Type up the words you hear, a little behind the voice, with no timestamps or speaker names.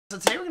So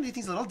today we're going to do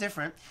things a little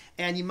different,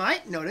 and you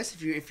might notice,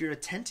 if you're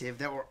attentive,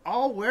 that we're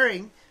all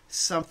wearing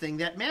something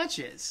that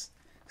matches.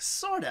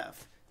 Sort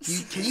of.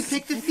 Can you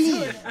pick the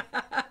theme?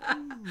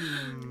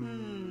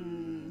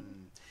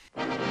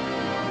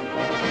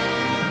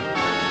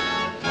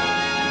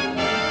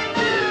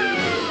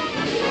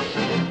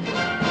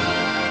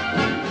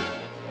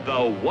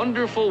 The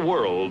wonderful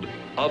world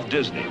of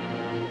Disney.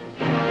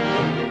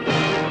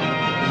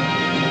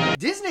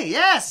 Disney,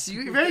 yes!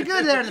 You're very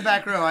good there in the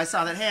back row. I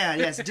saw that hand.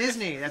 Yes,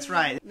 Disney, that's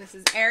right. This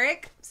is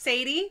Eric,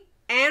 Sadie,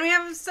 and we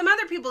have some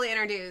other people to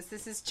introduce.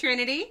 This is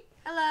Trinity.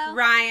 Hello.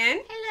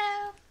 Ryan.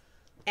 Hello.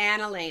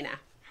 And Elena.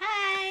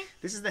 Hi.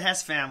 This is the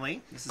Hess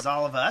family. This is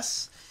all of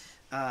us.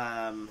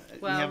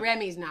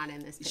 Remy's not in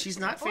this picture. She's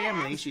not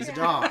family, she's a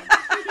dog.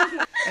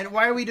 And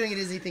why are we doing a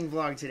Disney thing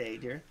vlog today,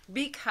 dear?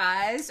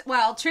 Because,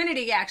 well,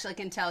 Trinity actually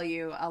can tell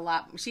you a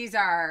lot. She's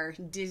our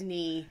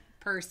Disney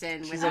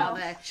person with all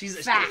the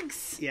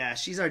facts. Yeah,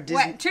 she's our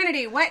Disney. What,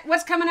 Trinity,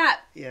 what's coming up?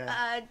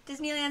 Yeah.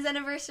 Disneyland's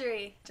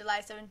anniversary,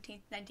 July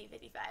 17th,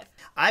 1955.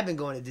 I've been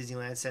going to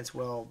Disneyland since,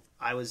 well,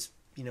 I was,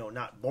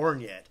 not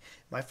born yet.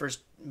 My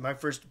first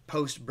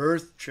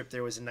post-birth trip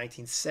there was in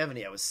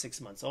 1970. I was 6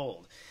 months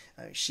old.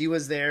 She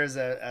was there as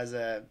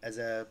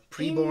a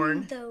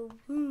preborn.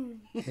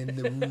 In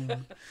the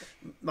womb.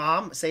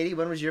 Mom, Sadie,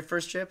 when was your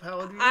first trip?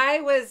 How old were you?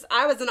 I was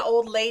an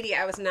old lady.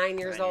 I was 9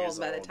 years old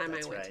by the time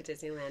I went to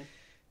Disneyland.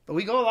 But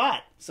we go a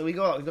lot. So we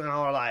go out. We go on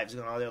all our lives. We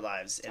go on all their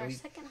lives. It's our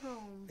second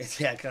home.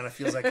 Yeah, it kind of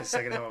feels like a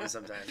second home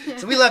sometimes.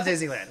 So we love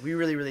Disneyland. We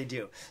really, really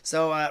do.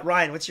 So,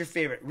 Ryan, what's your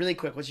favorite? Really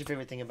quick, what's your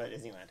favorite thing about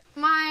Disneyland?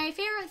 My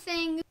favorite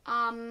thing,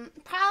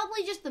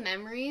 probably just the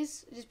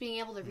memories. Just being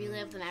able to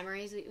relive the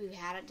memories we've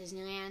had at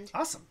Disneyland.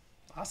 Awesome.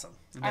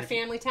 Our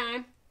family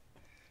time.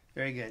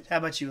 Very good. How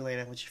about you,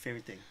 Elena? What's your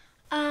favorite thing?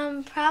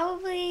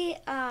 Probably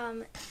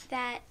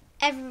that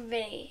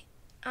everybody,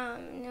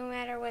 no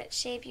matter what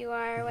shape you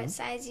are, what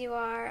size you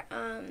are,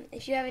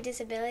 if you have a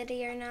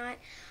disability or not,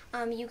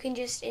 you can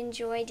just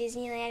enjoy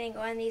Disneyland and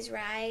go on these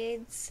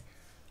rides.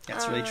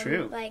 That's really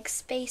true. Like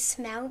Space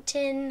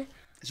Mountain.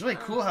 It's really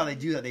cool how they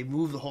do that. They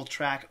move the whole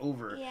track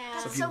over. Yeah,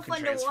 so it's people so can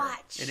fun transfer. to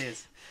watch. It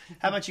is.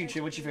 How about you,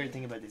 Trin? What's your favorite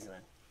thing about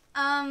Disneyland?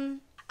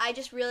 I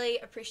just really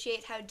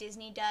appreciate how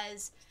Disney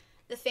does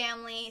the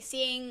family,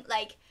 seeing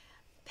like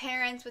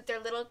parents with their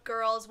little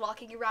girls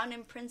walking around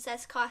in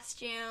princess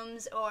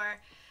costumes, or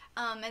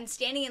and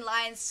standing in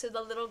lines so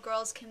the little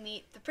girls can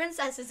meet the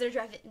princesses they're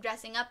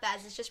dressing up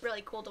as. It's just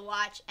really cool to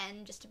watch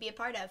and just to be a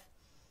part of.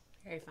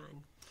 Very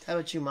fun. How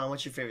about you, Mom?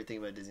 What's your favorite thing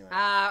about Disneyland?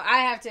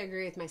 I have to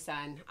agree with my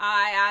son.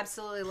 I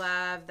absolutely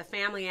love the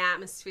family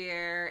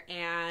atmosphere,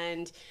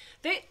 and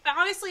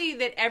honestly,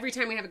 that every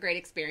time we have a great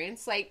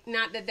experience, like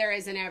not that there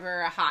isn't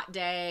ever a hot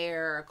day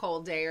or a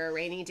cold day or a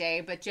rainy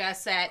day, but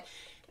just that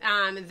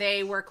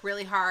they work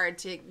really hard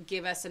to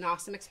give us an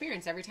awesome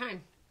experience every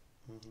time.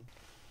 Mm-hmm.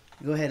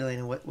 Go ahead,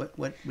 Elena. What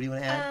do you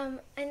want to add?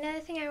 Another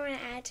thing I want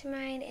to add to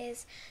mine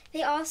is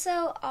all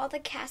the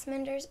cast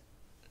members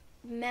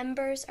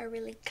are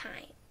really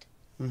kind.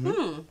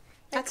 Mm-hmm.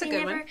 That's a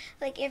good one.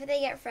 Like, if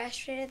they get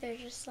frustrated, they're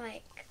just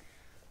like...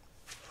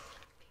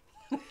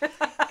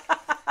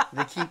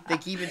 They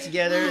keep it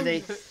together.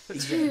 1,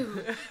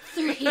 2,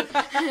 3.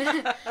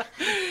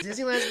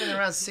 Disneyland's been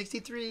around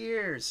 63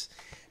 years,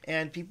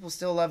 and people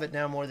still love it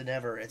now more than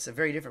ever. It's a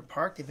very different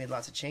park. They've made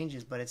lots of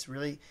changes, but it's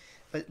really,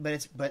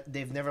 but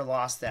they've never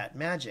lost that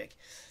magic.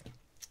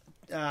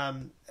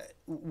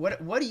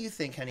 What do you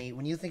think, honey,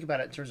 when you think about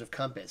it in terms of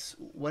Compass?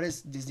 What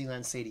does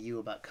Disneyland say to you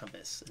about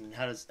Compass, and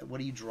what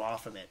do you draw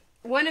from it?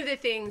 One of the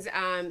things,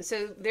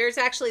 so there's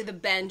actually the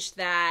bench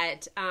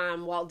that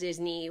Walt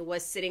Disney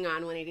was sitting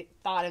on when he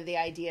thought of the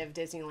idea of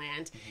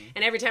Disneyland. Mm-hmm.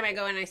 And every time I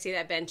go and I see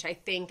that bench, I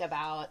think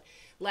about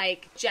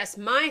like just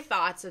my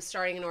thoughts of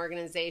starting an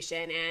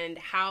organization and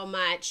how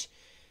much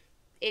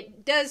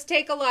it does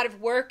take a lot of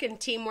work and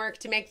teamwork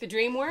to make the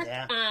dream work.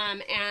 Yeah.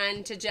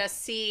 And to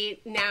just see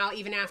now,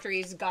 even after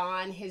he's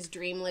gone, his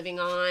dream living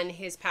on,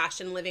 his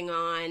passion living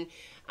on,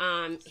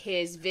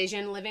 his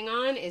vision living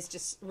on is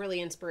just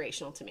really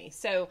inspirational to me.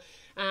 So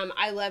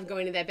I love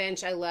going to that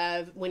bench. I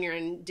love when you're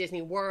in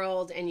Disney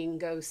World and you can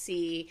go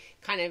see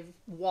kind of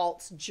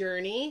Walt's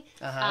journey.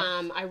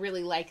 I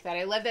really like that.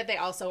 I love that they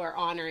also are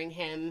honoring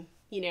him,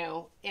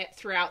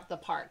 throughout the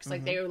parks.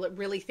 Like they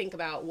really think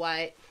about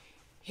what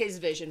his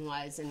vision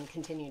was and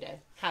continue to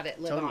have it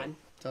live on.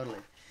 Totally.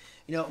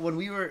 When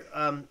we were,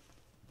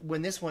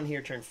 when this one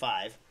here turned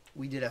 5,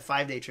 we did a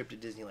 5-day trip to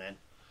Disneyland.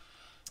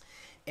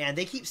 And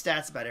they keep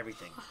stats about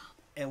everything.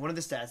 And one of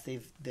the stats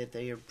that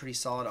they are pretty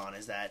solid on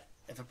is that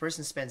if a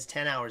person spends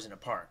 10 hours in a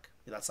park,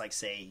 that's like,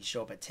 say, you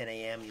show up at 10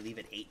 a.m., you leave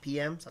at 8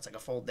 p.m., so that's like a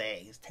full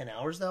day. It's 10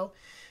 hours, though.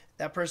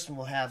 That person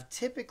will have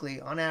typically,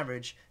 on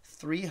average,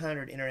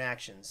 300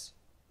 interactions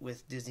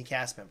with Disney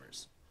cast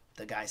members.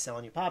 The guy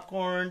selling you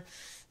popcorn,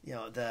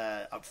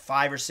 the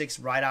 5 or 6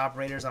 ride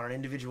operators on an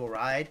individual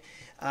ride.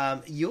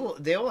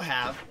 You'll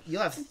have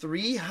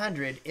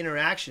 300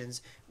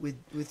 interactions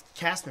with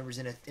cast members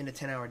in a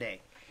 10-hour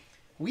day.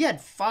 We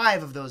had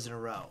 5 of those in a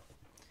row.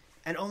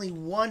 and only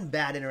one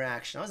bad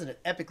interaction. It wasn't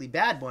an epically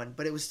bad one,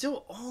 but it was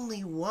still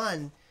only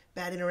one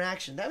bad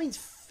interaction. That means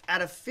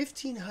out of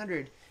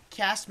 1,500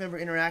 cast member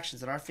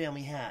interactions that our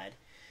family had,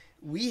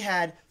 we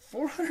had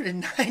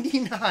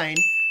 499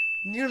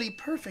 nearly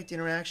perfect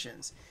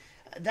interactions.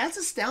 That's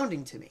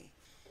astounding to me.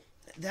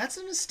 That's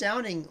an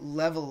astounding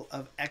level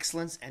of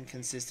excellence and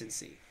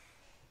consistency.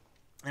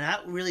 And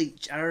I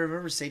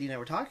remember Sadie and I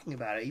were talking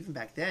about it, even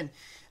back then,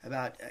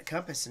 about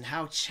Compass and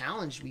how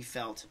challenged we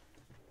felt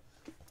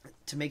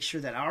to make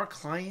sure that our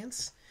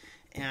clients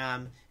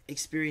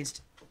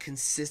experienced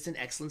consistent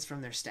excellence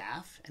from their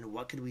staff, and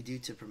what could we do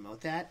to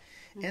promote that.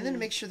 Mm-hmm. And then to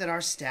make sure that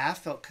our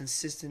staff felt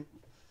consistent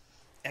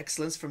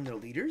excellence from their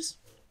leaders.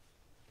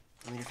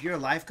 I mean, if you're a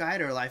life guide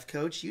or a life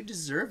coach, you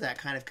deserve that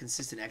kind of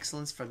consistent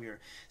excellence from your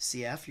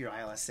CF, your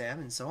ILSM,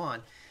 and so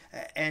on.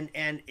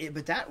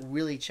 But that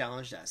really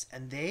challenged us,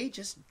 and they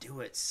just do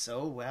it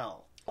so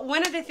well.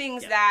 One of the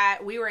things that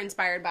we were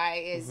inspired by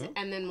is,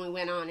 and then we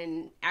went on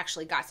and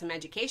actually got some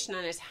education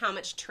on, is how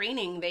much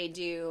training they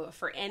do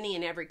for any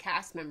and every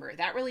cast member.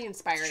 That really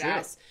inspired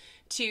us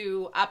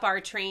to up our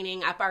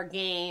training, up our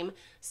game,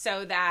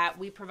 so that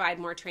we provide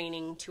more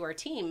training to our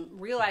team,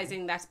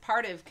 realizing that's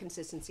part of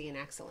consistency and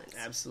excellence.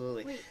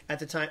 Absolutely. Wait. At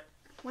the time...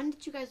 When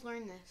did you guys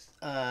learn this?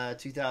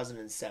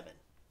 2007.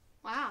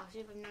 Wow, so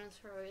you've been doing this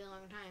for a really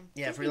long time.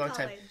 Yeah, for a long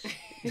time.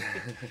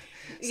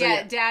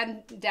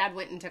 Dad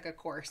went and took a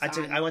course.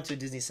 I went to a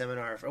Disney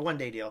seminar for a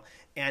one-day deal,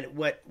 and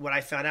what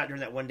I found out during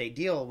that one-day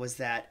deal was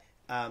that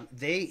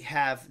they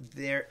have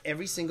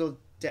every single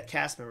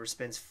cast member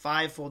spends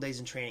 5 full days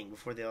in training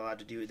before they're allowed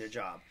to do their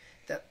job.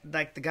 That,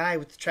 like the guy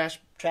with the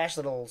trash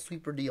little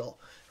sweeper deal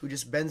who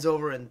just bends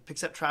over and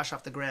picks up trash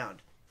off the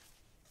ground.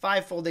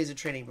 5 full days of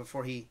training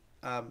before he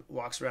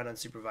walks around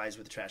unsupervised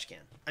with a trash can.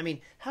 I mean,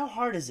 how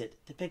hard is it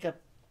to pick up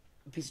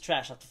a piece of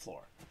trash off the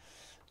floor?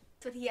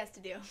 That's what he has to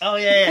do. Oh,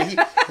 yeah.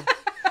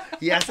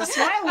 He has to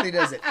smile when he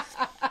does it.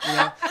 You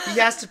know, he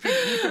has to be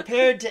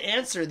prepared to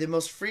answer the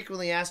most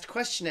frequently asked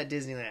question at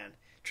Disneyland.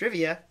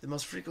 Trivia, the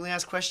most frequently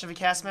asked question of a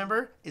cast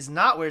member is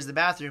not where's the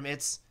bathroom,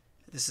 it's,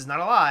 this is not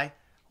a lie,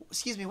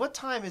 excuse me, what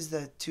time is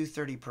the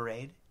 2:30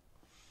 parade?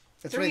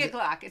 3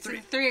 o'clock. It's a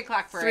 3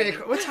 o'clock parade.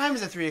 What time is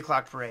the 3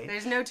 o'clock parade?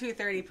 There's no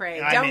 2:30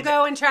 parade. Don't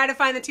go and try to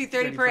find the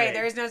 2:30 parade.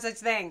 There is no such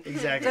thing.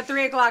 Exactly. It's a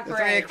 3 o'clock parade.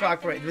 The 3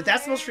 o'clock parade. But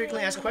that's the most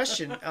frequently asked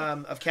question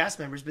of cast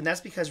members. But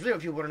that's because really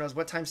what people want to know is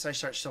what time should I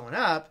start showing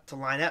up to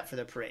line up for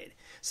the parade.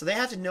 So they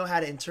have to know how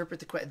to interpret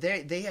the question.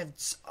 They have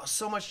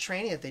so much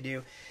training that they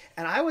do.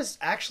 And I was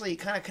actually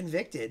kind of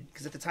convicted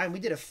because at the time we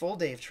did a full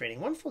day of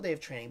training, one full day of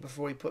training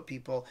before we put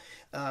people,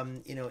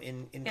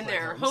 in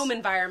their home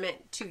environment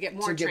to get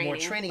more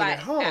training. But at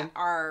home.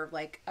 Our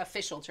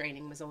official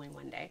training was only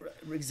one day.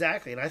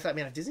 Exactly. And I thought,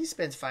 man, if Disney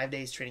spends 5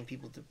 days training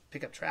people to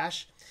pick up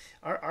trash,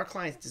 our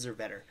clients deserve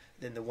better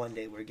than the one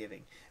day we're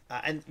giving.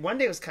 And one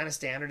day was kind of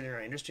standard in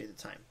our industry at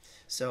the time.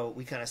 So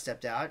we kind of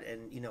stepped out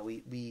and,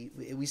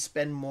 we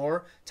spend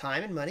more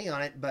time and money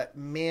on it. But,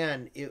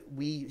 man,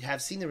 we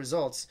have seen the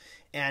results.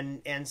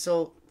 And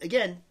so,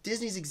 again,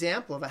 Disney's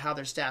example of how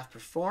their staff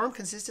perform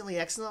consistently,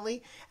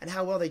 excellently, and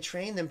how well they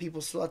train them people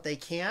so that they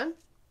can,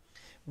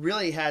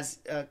 really has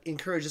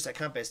encouraged us at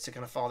Compass to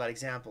kind of follow that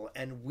example.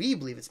 And we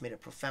believe it's made a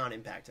profound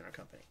impact in our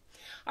company.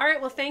 All right.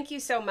 Well, thank you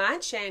so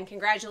much. And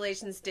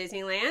congratulations,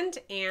 Disneyland.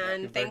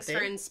 And thanks for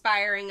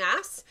inspiring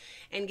us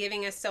and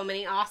giving us so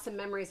many awesome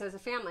memories as a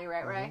family,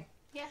 right, Ray?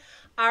 Yeah.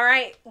 All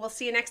right. We'll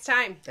see you next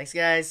time. Thanks,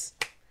 guys.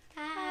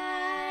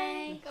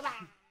 Bye.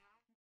 Goodbye.